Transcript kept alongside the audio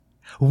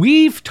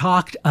We've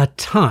talked a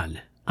ton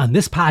on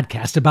this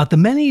podcast about the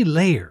many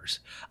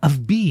layers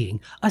of being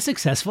a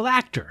successful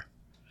actor.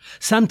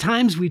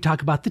 Sometimes we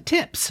talk about the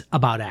tips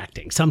about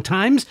acting.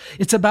 Sometimes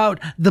it's about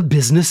the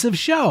business of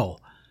show.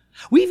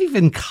 We've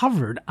even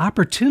covered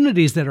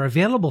opportunities that are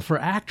available for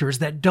actors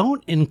that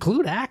don't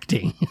include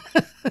acting.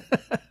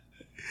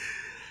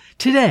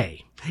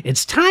 Today,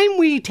 it's time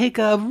we take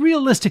a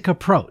realistic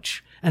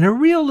approach and a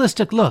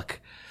realistic look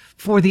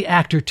for the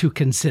actor to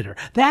consider.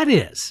 That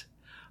is,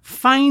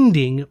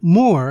 finding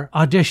more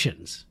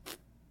auditions.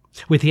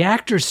 With the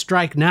actors'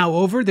 strike now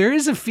over, there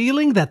is a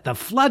feeling that the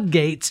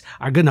floodgates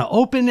are going to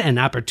open and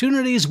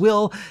opportunities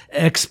will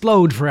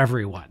explode for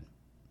everyone.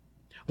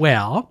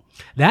 Well,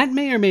 that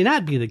may or may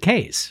not be the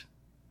case.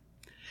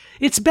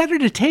 It's better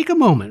to take a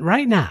moment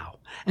right now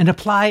and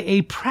apply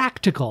a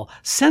practical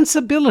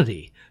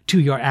sensibility to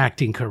your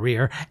acting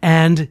career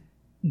and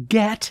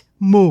get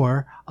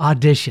more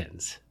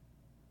auditions.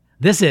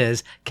 This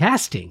is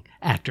Casting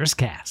Actors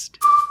Cast.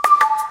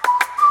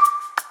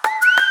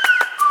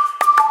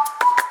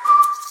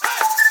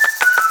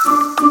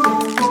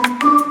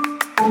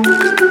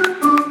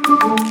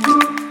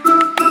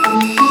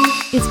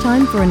 It's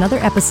time for another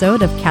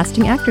episode of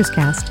Casting Actors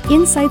Cast,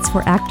 insights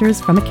for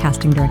actors from a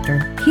casting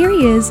director. Here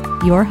he is,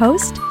 your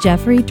host,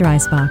 Jeffrey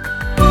Dreisbach.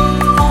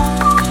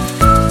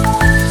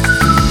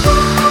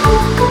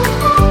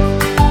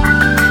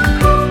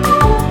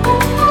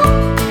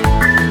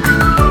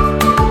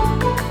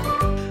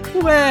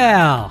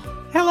 Well,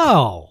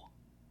 hello.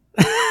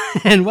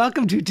 And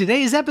welcome to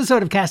today's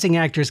episode of Casting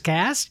Actors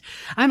Cast.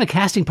 I'm a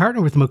casting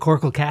partner with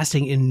McCorkle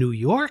Casting in New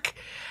York.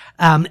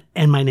 And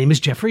my name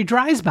is Jeffrey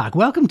Dreisbach.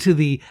 Welcome to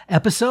the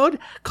episode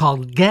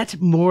called Get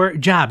More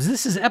Jobs.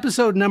 This is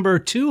episode number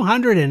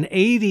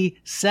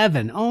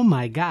 287. Oh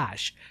my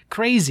gosh.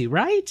 Crazy,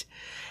 right?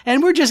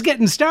 And we're just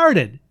getting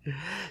started.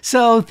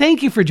 So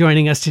thank you for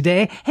joining us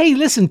today. Hey,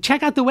 listen,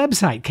 check out the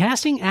website,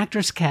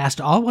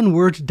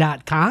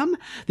 castingactorscast.com.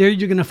 There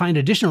you're going to find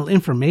additional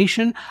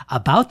information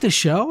about the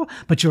show,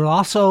 but you'll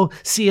also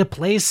see a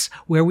place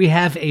where we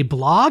have a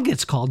blog.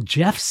 It's called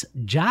Jeff's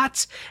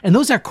Jots, and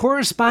those are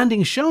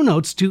corresponding show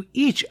notes to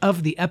each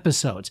of the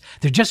episodes.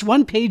 They're just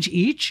one page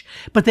each,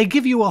 but they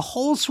give you a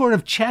whole sort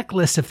of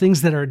checklist of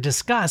things that are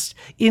discussed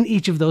in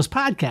each of those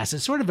podcasts.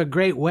 It's sort of a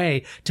great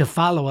way to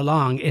follow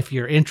along if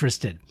you're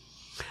interested.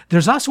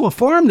 There's also a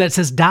forum that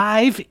says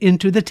dive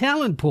into the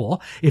talent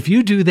pool. If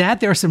you do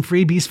that, there are some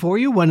freebies for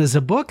you. One is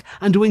a book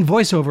on doing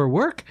voiceover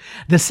work.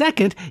 The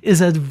second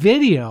is a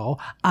video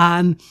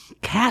on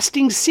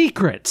casting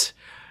secrets,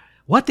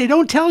 what they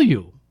don't tell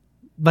you.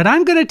 But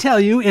I'm going to tell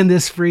you in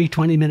this free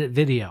 20-minute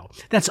video.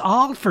 That's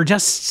all for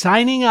just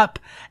signing up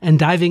and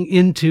diving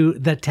into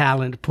the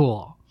talent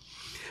pool.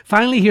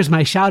 Finally, here's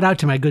my shout out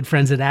to my good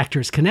friends at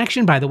Actors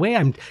Connection. By the way,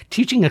 I'm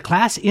teaching a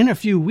class in a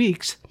few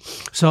weeks.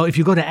 So if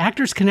you go to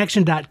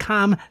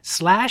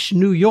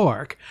actorsconnection.com/New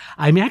York,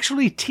 I'm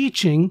actually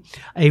teaching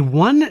a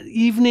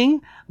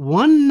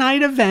one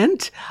night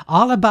event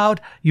all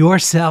about your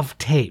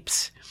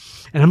self-tapes.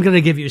 And I'm going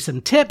to give you some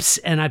tips.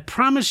 And I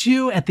promise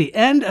you at the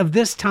end of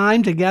this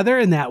time together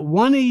in that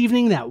one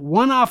evening, that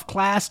one-off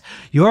class,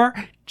 your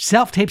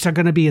self-tapes are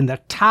going to be in the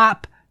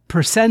top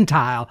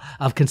percentile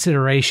of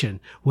consideration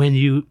when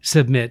you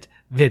submit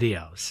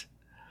videos.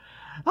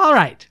 All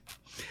right.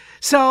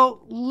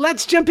 So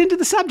let's jump into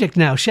the subject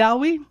now, shall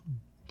we?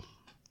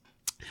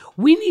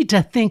 We need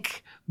to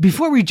think,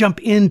 before we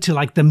jump into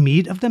like the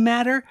meat of the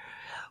matter,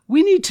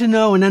 we need to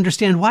know and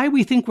understand why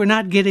we think we're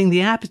not getting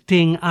the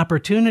acting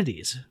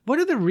opportunities. What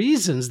are the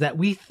reasons that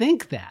we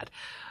think that?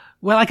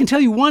 Well, I can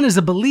tell you one is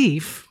a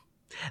belief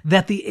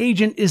that the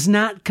agent is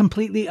not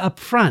completely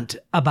upfront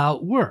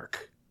about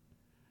work.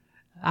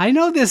 I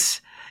know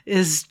this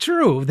is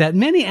true, that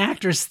many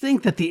actors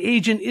think that the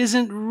agent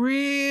isn't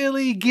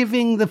really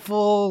giving the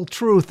full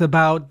truth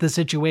about the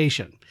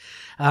situation.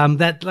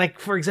 That, like,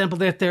 for example,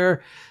 that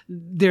they're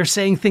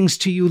saying things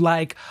to you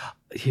like,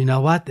 you know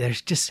what, there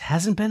just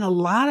hasn't been a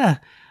lot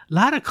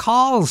of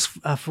calls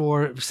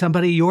for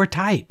somebody your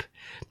type.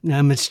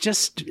 It's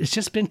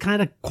just been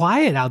kind of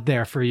quiet out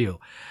there for you.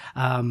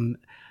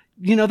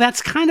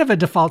 That's kind of a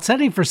default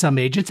setting for some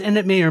agents, and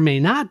it may or may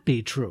not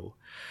be true.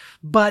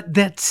 But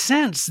that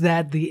sense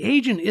that the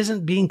agent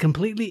isn't being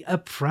completely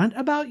upfront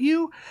about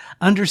you,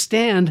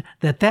 understand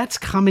that that's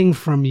coming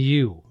from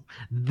you.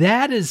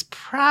 That is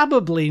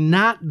probably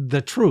not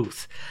the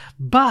truth.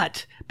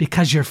 But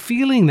because you're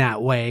feeling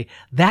that way,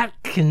 that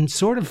can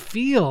sort of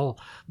feel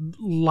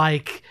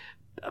like,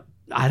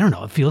 I don't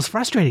know, it feels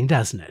frustrating,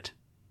 doesn't it?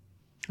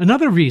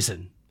 Another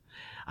reason,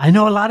 I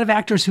know a lot of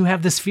actors who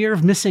have this fear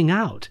of missing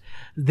out.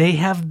 They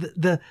have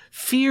the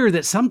fear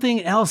that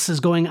something else is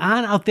going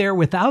on out there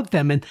without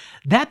them, and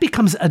that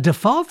becomes a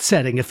default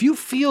setting. If you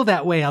feel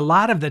that way a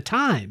lot of the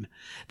time,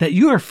 that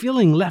you are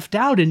feeling left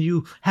out and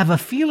you have a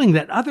feeling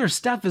that other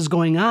stuff is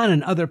going on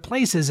in other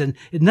places and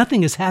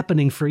nothing is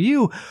happening for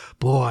you,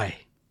 boy,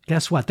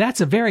 guess what?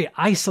 That's a very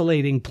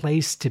isolating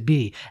place to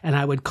be, and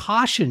I would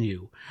caution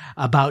you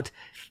about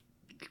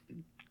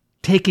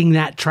taking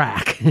that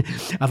track,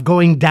 of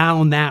going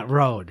down that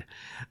road.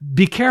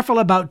 Be careful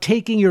about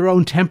taking your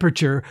own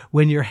temperature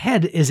when your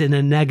head is in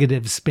a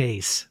negative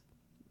space.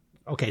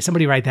 Okay,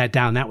 somebody write that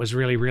down. That was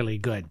really, really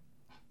good.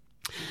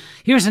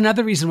 Here's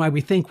another reason why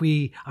we think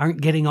we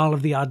aren't getting all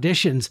of the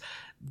auditions.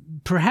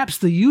 Perhaps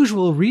the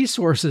usual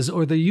resources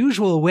or the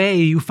usual way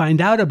you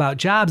find out about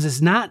jobs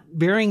is not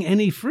bearing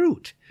any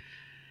fruit.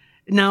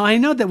 Now, I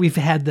know that we've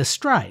had the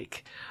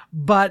strike,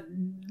 but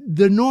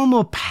the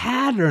normal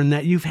pattern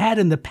that you've had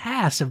in the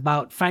past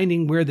about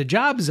finding where the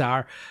jobs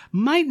are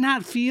might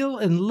not feel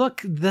and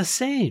look the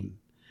same.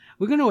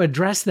 We're going to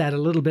address that a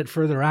little bit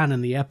further on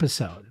in the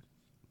episode.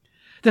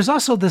 There's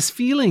also this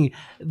feeling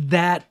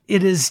that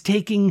it is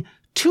taking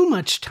too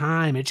much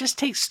time. It just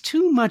takes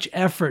too much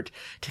effort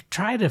to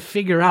try to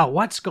figure out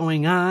what's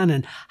going on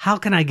and how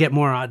can I get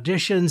more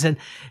auditions. And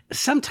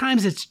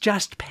sometimes it's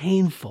just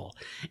painful.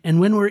 And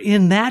when we're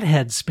in that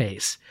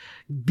headspace,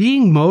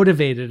 being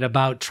motivated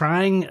about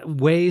trying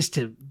ways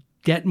to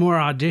get more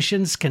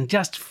auditions can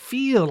just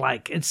feel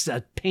like it's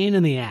a pain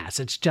in the ass.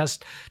 It's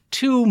just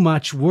too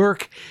much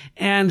work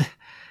and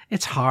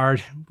it's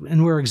hard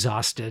and we're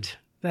exhausted.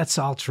 That's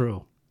all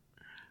true.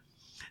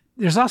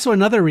 There's also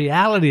another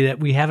reality that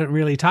we haven't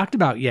really talked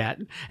about yet,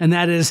 and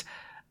that is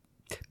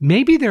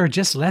maybe there are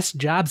just less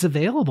jobs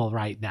available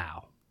right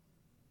now.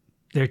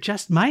 There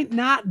just might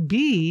not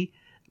be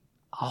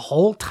a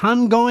whole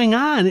ton going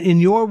on in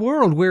your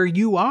world where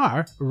you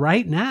are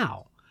right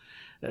now.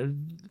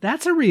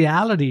 That's a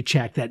reality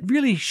check that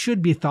really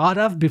should be thought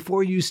of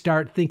before you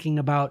start thinking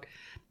about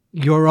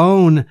your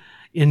own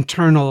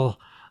internal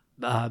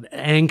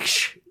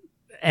angst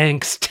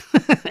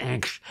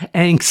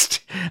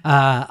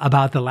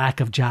about the lack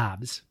of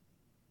jobs.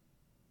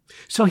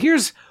 So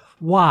here's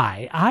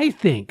why I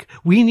think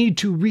we need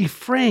to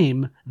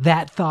reframe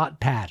that thought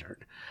pattern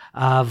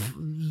of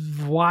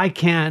why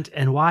can't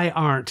and why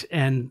aren't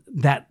and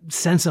that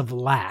sense of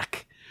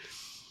lack.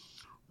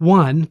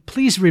 One,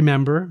 please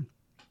remember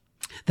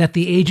that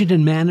the agent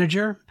and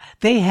manager,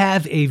 they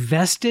have a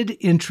vested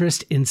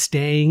interest in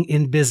staying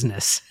in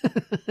business.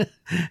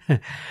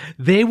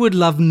 They would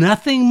love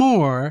nothing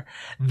more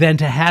than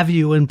to have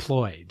you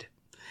employed.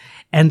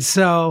 And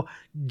so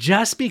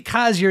just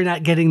because you're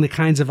not getting the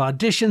kinds of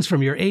auditions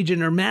from your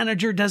agent or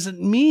manager doesn't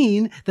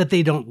mean that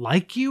they don't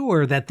like you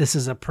or that this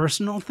is a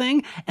personal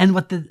thing. And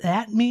what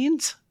that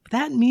means?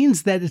 That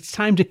means that it's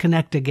time to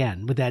connect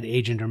again with that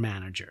agent or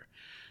manager.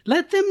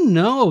 Let them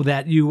know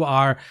that you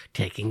are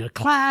taking a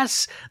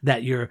class,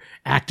 that you're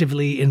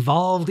actively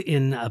involved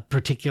in a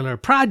particular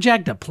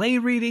project, a play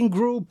reading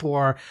group,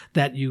 or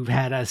that you've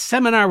had a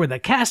seminar with a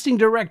casting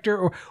director,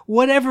 or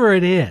whatever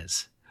it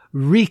is.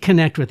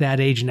 Reconnect with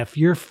that agent if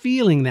you're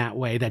feeling that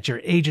way, that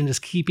your agent is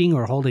keeping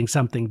or holding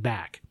something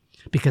back.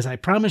 Because I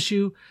promise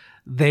you,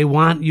 they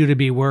want you to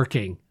be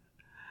working.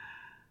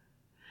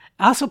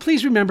 Also,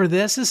 please remember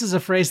this. This is a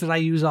phrase that I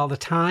use all the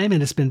time,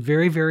 and it's been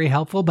very, very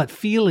helpful, but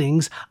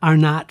feelings are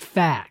not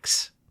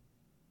facts.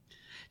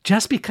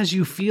 Just because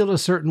you feel a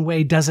certain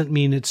way doesn't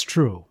mean it's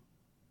true.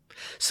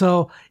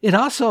 So it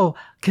also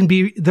can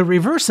be the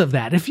reverse of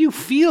that. If you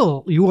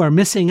feel you are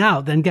missing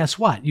out, then guess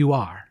what? You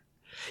are.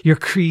 You're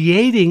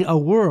creating a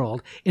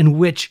world in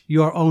which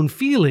your own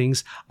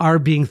feelings are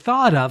being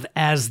thought of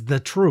as the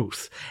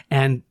truth,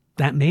 and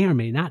that may or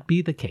may not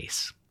be the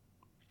case.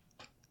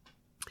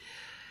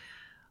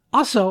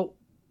 Also,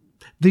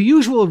 the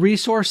usual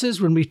resources,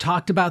 when we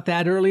talked about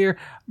that earlier,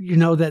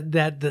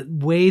 that the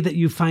way that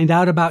you find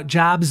out about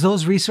jobs,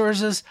 those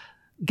resources,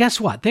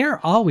 guess what?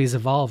 They're always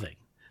evolving.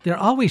 They're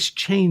always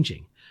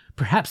changing.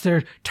 Perhaps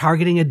they're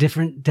targeting a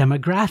different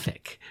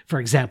demographic. For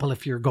example,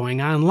 if you're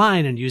going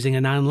online and using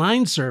an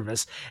online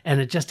service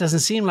and it just doesn't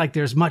seem like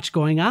there's much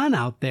going on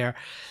out there,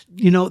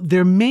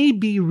 there may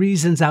be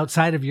reasons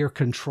outside of your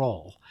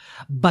control.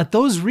 But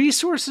those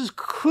resources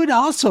could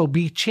also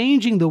be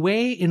changing the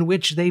way in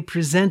which they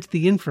present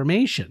the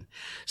information.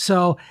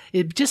 So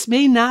it just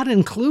may not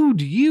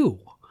include you.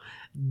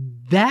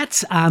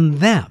 That's on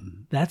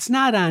them. That's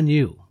not on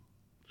you.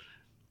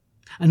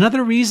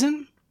 Another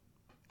reason,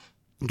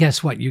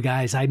 guess what, you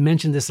guys? I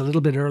mentioned this a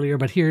little bit earlier,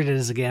 but here it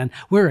is again.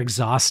 We're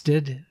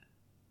exhausted.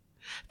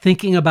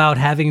 Thinking about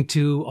having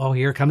to,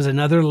 here comes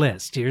another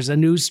list. Here's a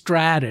new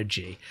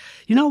strategy.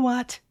 You know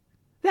what?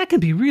 That can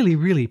be really,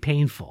 really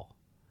painful.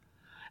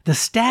 The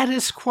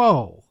status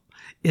quo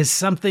is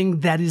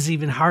something that is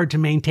even hard to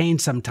maintain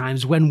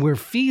sometimes when we're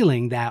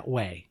feeling that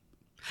way.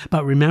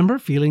 But remember,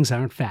 feelings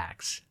aren't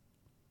facts.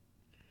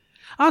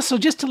 Also,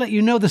 just to let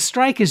you know, the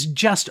strike is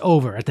just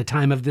over at the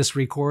time of this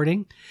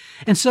recording.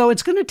 And so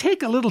it's going to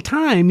take a little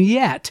time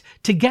yet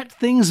to get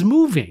things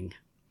moving.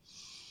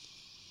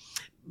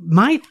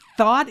 My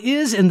thought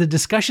is, in the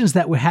discussions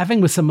that we're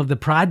having with some of the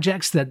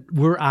projects that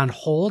were on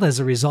hold as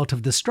a result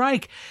of the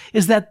strike,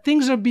 is that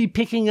things will be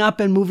picking up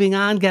and moving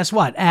on, guess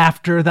what?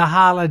 After the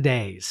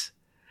holidays.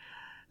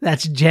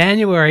 That's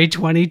January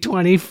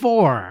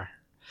 2024.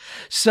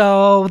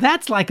 So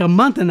that's like a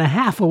month and a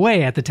half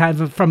away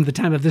from the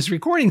time of this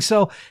recording.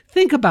 So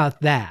think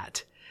about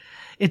that.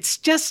 It's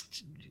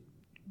just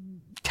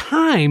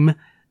time.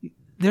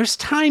 There's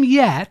time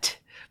yet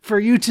for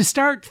you to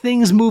start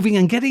things moving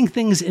and getting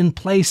things in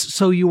place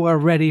so you are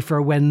ready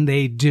for when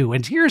they do.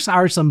 And here's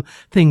are some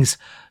things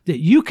that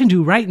you can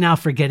do right now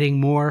for getting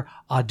more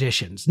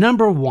auditions.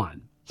 Number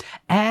one,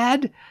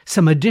 add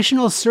some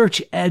additional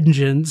search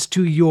engines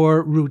to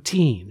your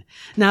routine.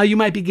 Now, you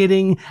might be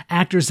getting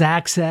Actors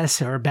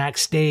Access or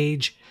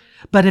Backstage,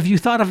 but have you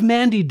thought of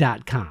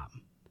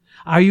Mandy.com?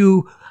 Are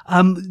you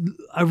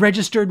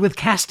registered with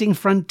Casting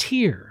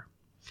Frontier?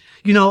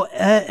 You know,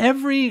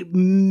 every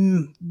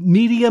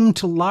medium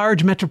to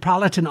large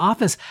metropolitan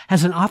office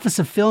has an office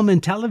of film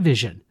and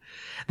television.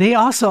 They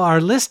also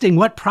are listing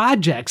what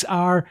projects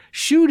are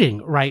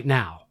shooting right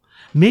now.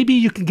 Maybe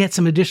you can get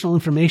some additional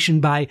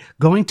information by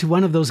going to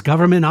one of those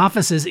government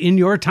offices in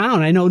your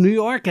town. I know New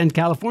York and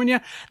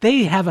California,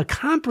 they have a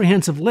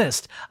comprehensive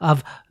list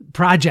of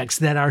projects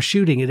that are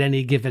shooting at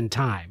any given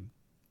time.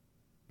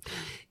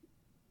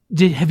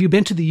 Have you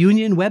been to the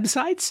union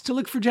websites to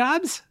look for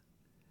jobs?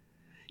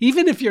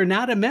 Even if you're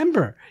not a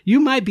member, you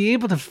might be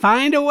able to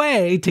find a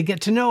way to get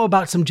to know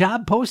about some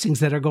job postings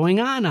that are going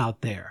on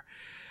out there.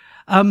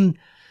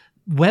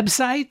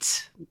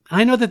 Websites.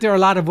 I know that there are a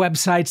lot of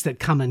websites that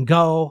come and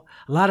go.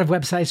 A lot of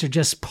websites are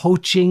just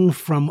poaching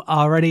from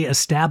already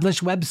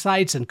established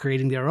websites and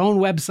creating their own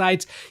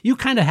websites. You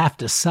kind of have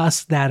to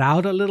suss that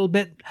out a little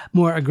bit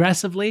more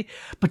aggressively.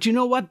 But you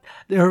know what?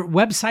 Their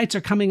websites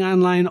are coming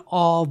online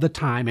all the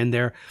time, and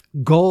their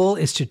goal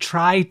is to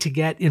try to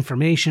get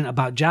information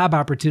about job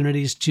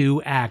opportunities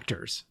to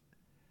actors.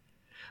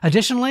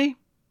 Additionally,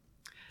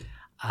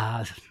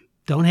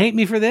 don't hate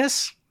me for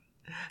this,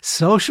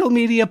 social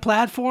media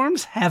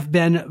platforms have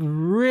been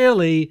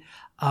really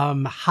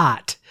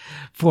hot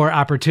for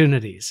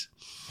opportunities.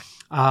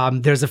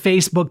 There's a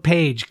Facebook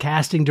page,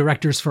 Casting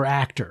Directors for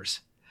Actors.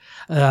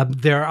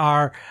 There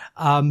are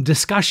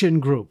discussion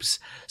groups.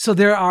 So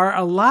there are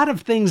a lot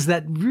of things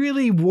that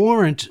really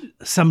warrant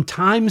some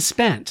time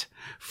spent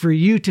for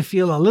you to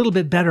feel a little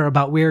bit better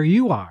about where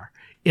you are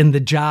in the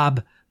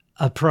job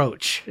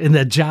approach, in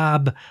the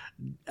job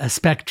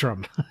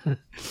spectrum.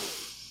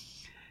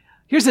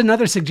 Here's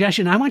another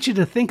suggestion. I want you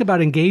to think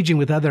about engaging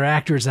with other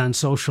actors on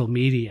social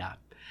media.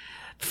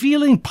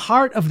 Feeling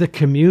part of the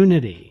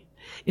community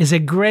is a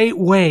great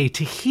way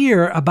to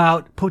hear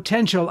about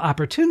potential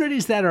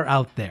opportunities that are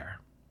out there.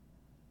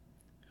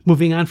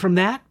 Moving on from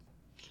that,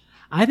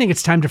 I think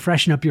it's time to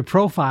freshen up your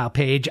profile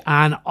page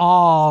on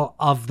all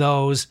of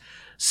those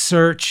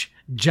search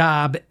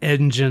job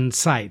engine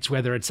sites,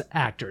 whether it's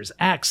Actors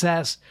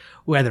Access,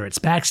 whether it's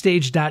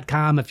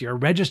Backstage.com, if you're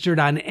registered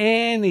on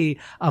any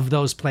of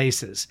those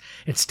places.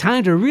 It's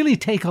time to really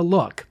take a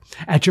look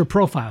at your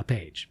profile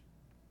page.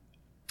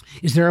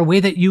 Is there a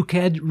way that you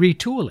could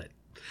retool it?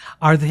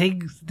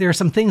 There are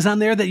some things on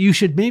there that you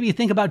should maybe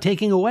think about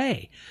taking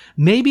away?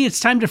 Maybe it's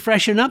time to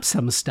freshen up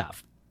some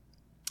stuff.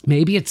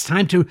 Maybe it's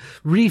time to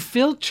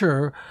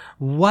refilter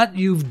what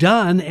you've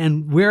done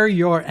and where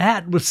you're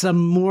at with some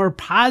more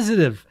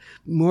positive,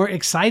 more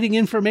exciting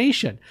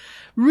information.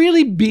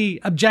 Really be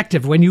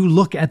objective when you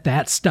look at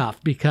that stuff,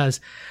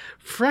 because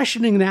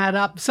freshening that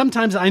up,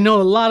 sometimes I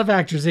know a lot of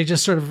actors, they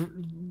just sort of,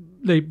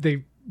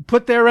 they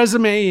put their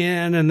resume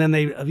in and then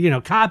they,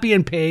 copy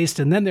and paste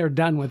and then they're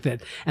done with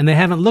it. And they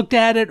haven't looked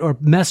at it or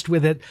messed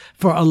with it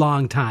for a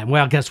long time.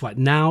 Well, guess what?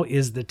 Now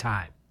is the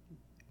time.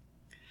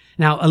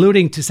 Now,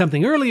 alluding to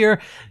something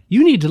earlier,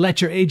 you need to let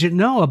your agent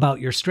know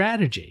about your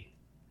strategy.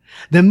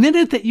 The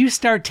minute that you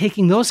start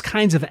taking those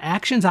kinds of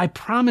actions, I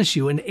promise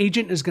you, an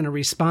agent is going to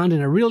respond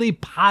in a really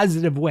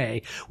positive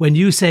way when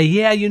you say,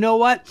 yeah, you know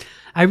what?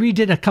 I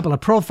redid a couple of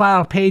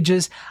profile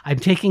pages. I'm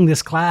taking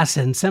this class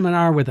and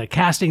seminar with a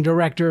casting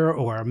director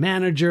or a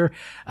manager,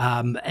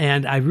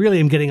 and I really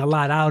am getting a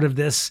lot out of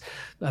this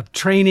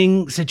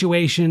training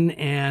situation.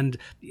 And,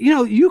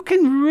 you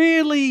can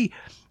really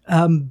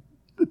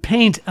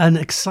paint an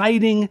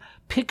exciting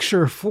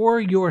picture for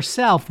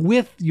yourself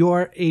with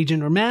your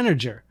agent or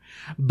manager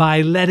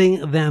by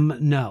letting them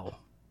know.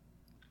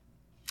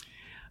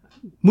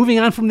 Moving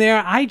on from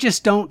there, I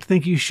just don't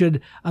think you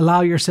should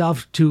allow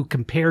yourself to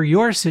compare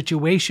your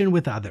situation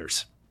with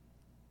others.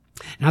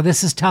 Now,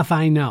 this is tough,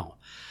 I know.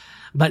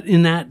 But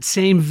in that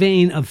same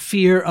vein of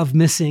fear of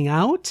missing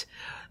out,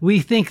 we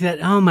think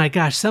that, oh my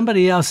gosh,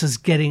 somebody else is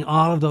getting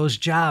all of those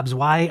jobs.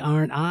 Why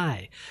aren't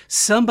I?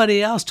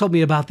 Somebody else told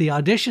me about the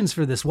auditions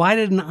for this. Why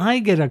didn't I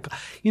get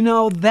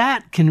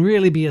that can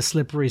really be a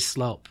slippery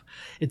slope.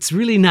 It's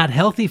really not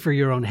healthy for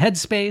your own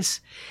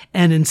headspace.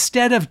 And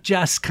instead of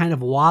just kind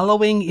of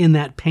wallowing in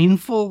that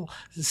painful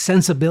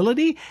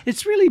sensibility,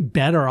 it's really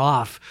better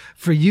off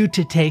for you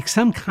to take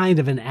some kind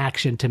of an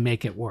action to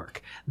make it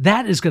work.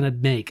 That is going to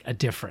make a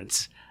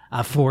difference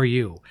for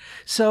you.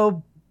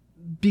 So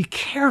be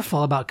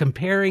careful about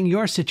comparing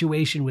your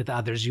situation with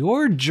others.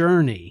 Your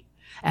journey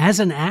as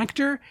an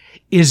actor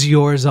is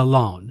yours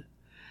alone.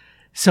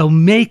 So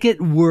make it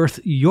worth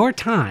your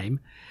time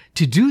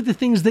to do the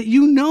things that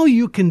you know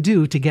you can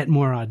do to get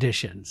more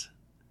auditions.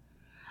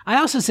 I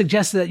also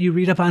suggest that you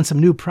read up on some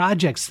new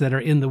projects that are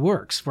in the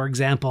works. For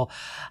example,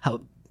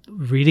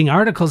 reading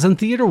articles in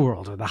Theater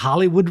World or the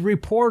Hollywood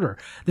Reporter.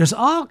 There's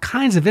all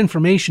kinds of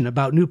information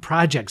about new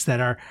projects that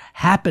are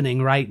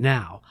happening right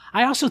now.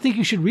 I also think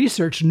you should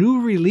research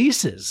new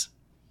releases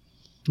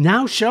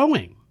now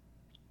showing.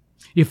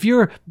 If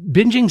you're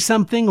binging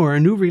something or a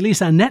new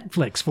release on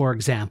Netflix, for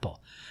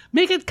example,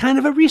 make it kind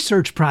of a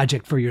research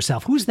project for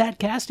yourself. Who's that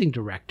casting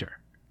director?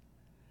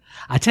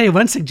 I tell you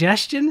one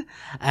suggestion,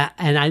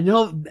 and I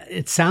know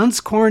it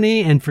sounds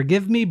corny, and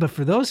forgive me, but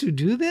for those who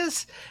do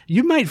this,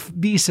 you might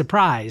be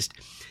surprised.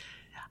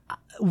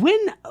 When,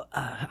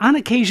 on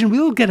occasion,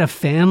 we'll get a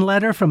fan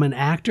letter from an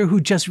actor who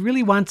just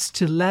really wants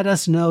to let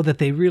us know that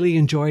they really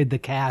enjoyed the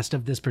cast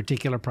of this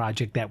particular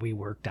project that we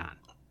worked on.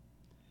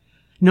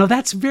 No,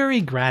 that's very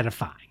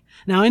gratifying.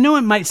 Now, I know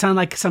it might sound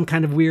like some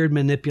kind of weird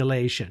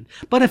manipulation,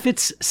 but if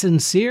it's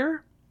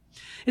sincere,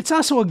 it's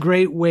also a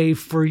great way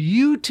for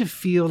you to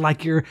feel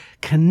like you're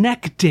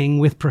connecting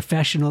with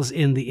professionals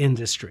in the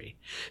industry.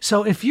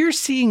 So if you're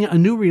seeing a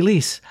new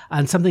release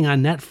on something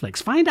on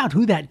Netflix, find out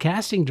who that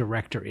casting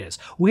director is.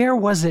 Where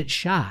was it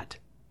shot?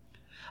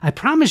 I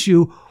promise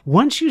you,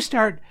 once you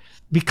start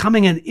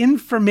becoming an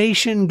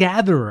information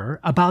gatherer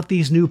about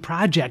these new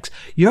projects,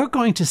 you're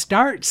going to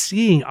start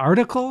seeing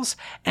articles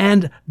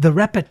and the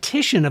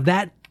repetition of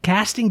that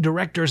casting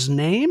director's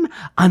name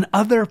on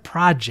other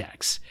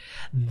projects.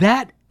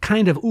 That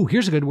kind of,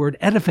 here's a good word,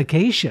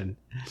 edification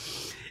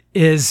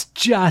is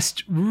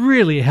just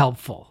really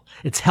helpful.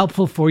 It's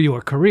helpful for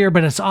your career,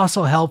 but it's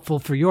also helpful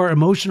for your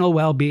emotional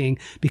well-being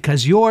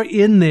because you're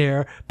in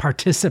there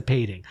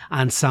participating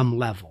on some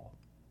level.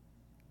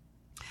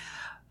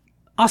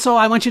 Also,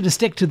 I want you to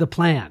stick to the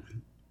plan.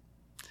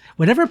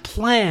 Whatever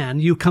plan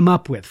you come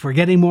up with for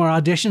getting more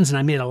auditions, and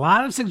I made a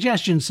lot of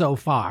suggestions so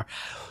far,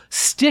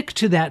 stick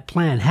to that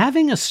plan.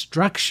 Having a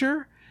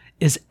structure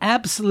is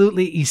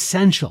absolutely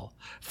essential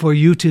for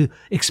you to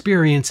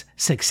experience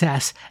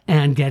success,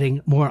 and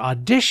getting more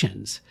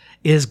auditions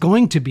is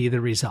going to be the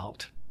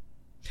result.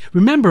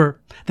 Remember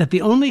that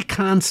the only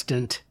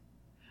constant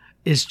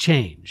is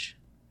change.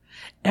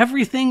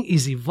 Everything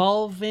is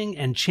evolving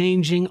and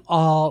changing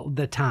all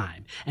the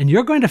time. And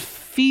you're going to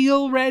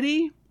feel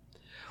ready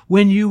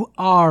when you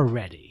are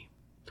ready.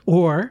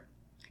 Or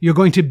you're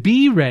going to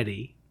be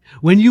ready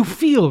when you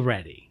feel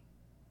ready.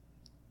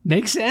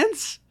 Make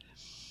sense?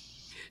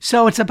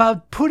 So it's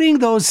about putting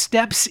those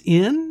steps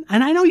in.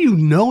 And I know you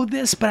know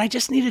this, but I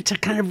just needed to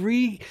kind of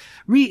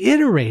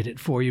reiterate it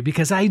for you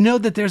because I know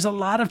that there's a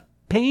lot of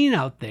pain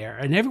out there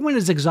and everyone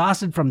is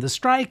exhausted from the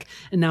strike.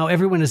 And now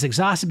everyone is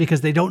exhausted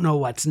because they don't know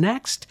what's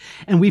next.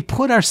 And we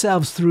put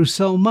ourselves through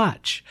so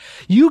much.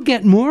 You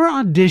get more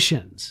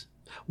auditions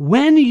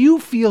when you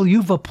feel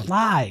you've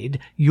applied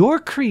your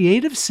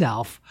creative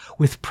self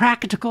with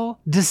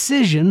practical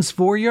decisions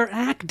for your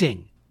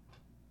acting.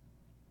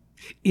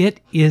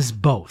 It is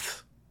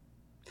both.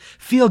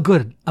 Feel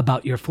good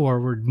about your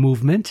forward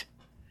movement.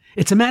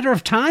 It's a matter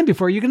of time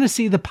before you're going to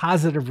see the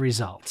positive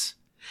results.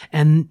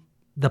 And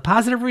the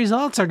positive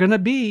results are going to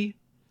be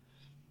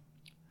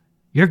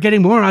you're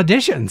getting more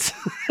auditions.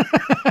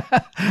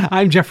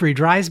 I'm Jeffrey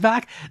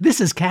Dreisbach.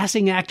 This is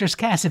Casting Actors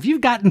Cast. If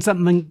you've gotten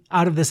something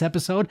out of this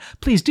episode,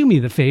 please do me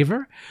the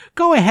favor.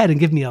 Go ahead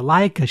and give me a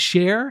like, a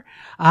share.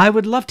 I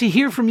would love to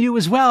hear from you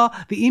as well.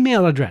 The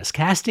email address,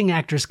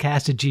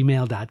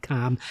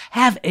 castingactorscast@gmail.com.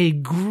 Have a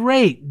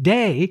great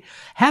day.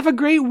 Have a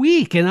great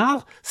week. And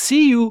I'll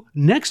see you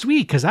next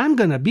week because I'm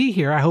going to be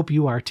here. I hope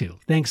you are too.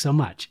 Thanks so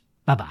much.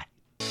 Bye-bye.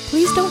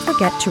 Please don't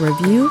forget to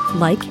review,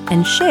 like,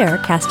 and share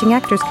Casting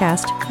Actors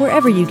Cast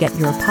wherever you get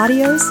your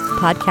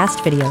podcast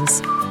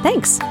videos.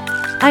 Thanks.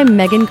 I'm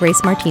Megan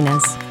Grace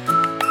Martinez.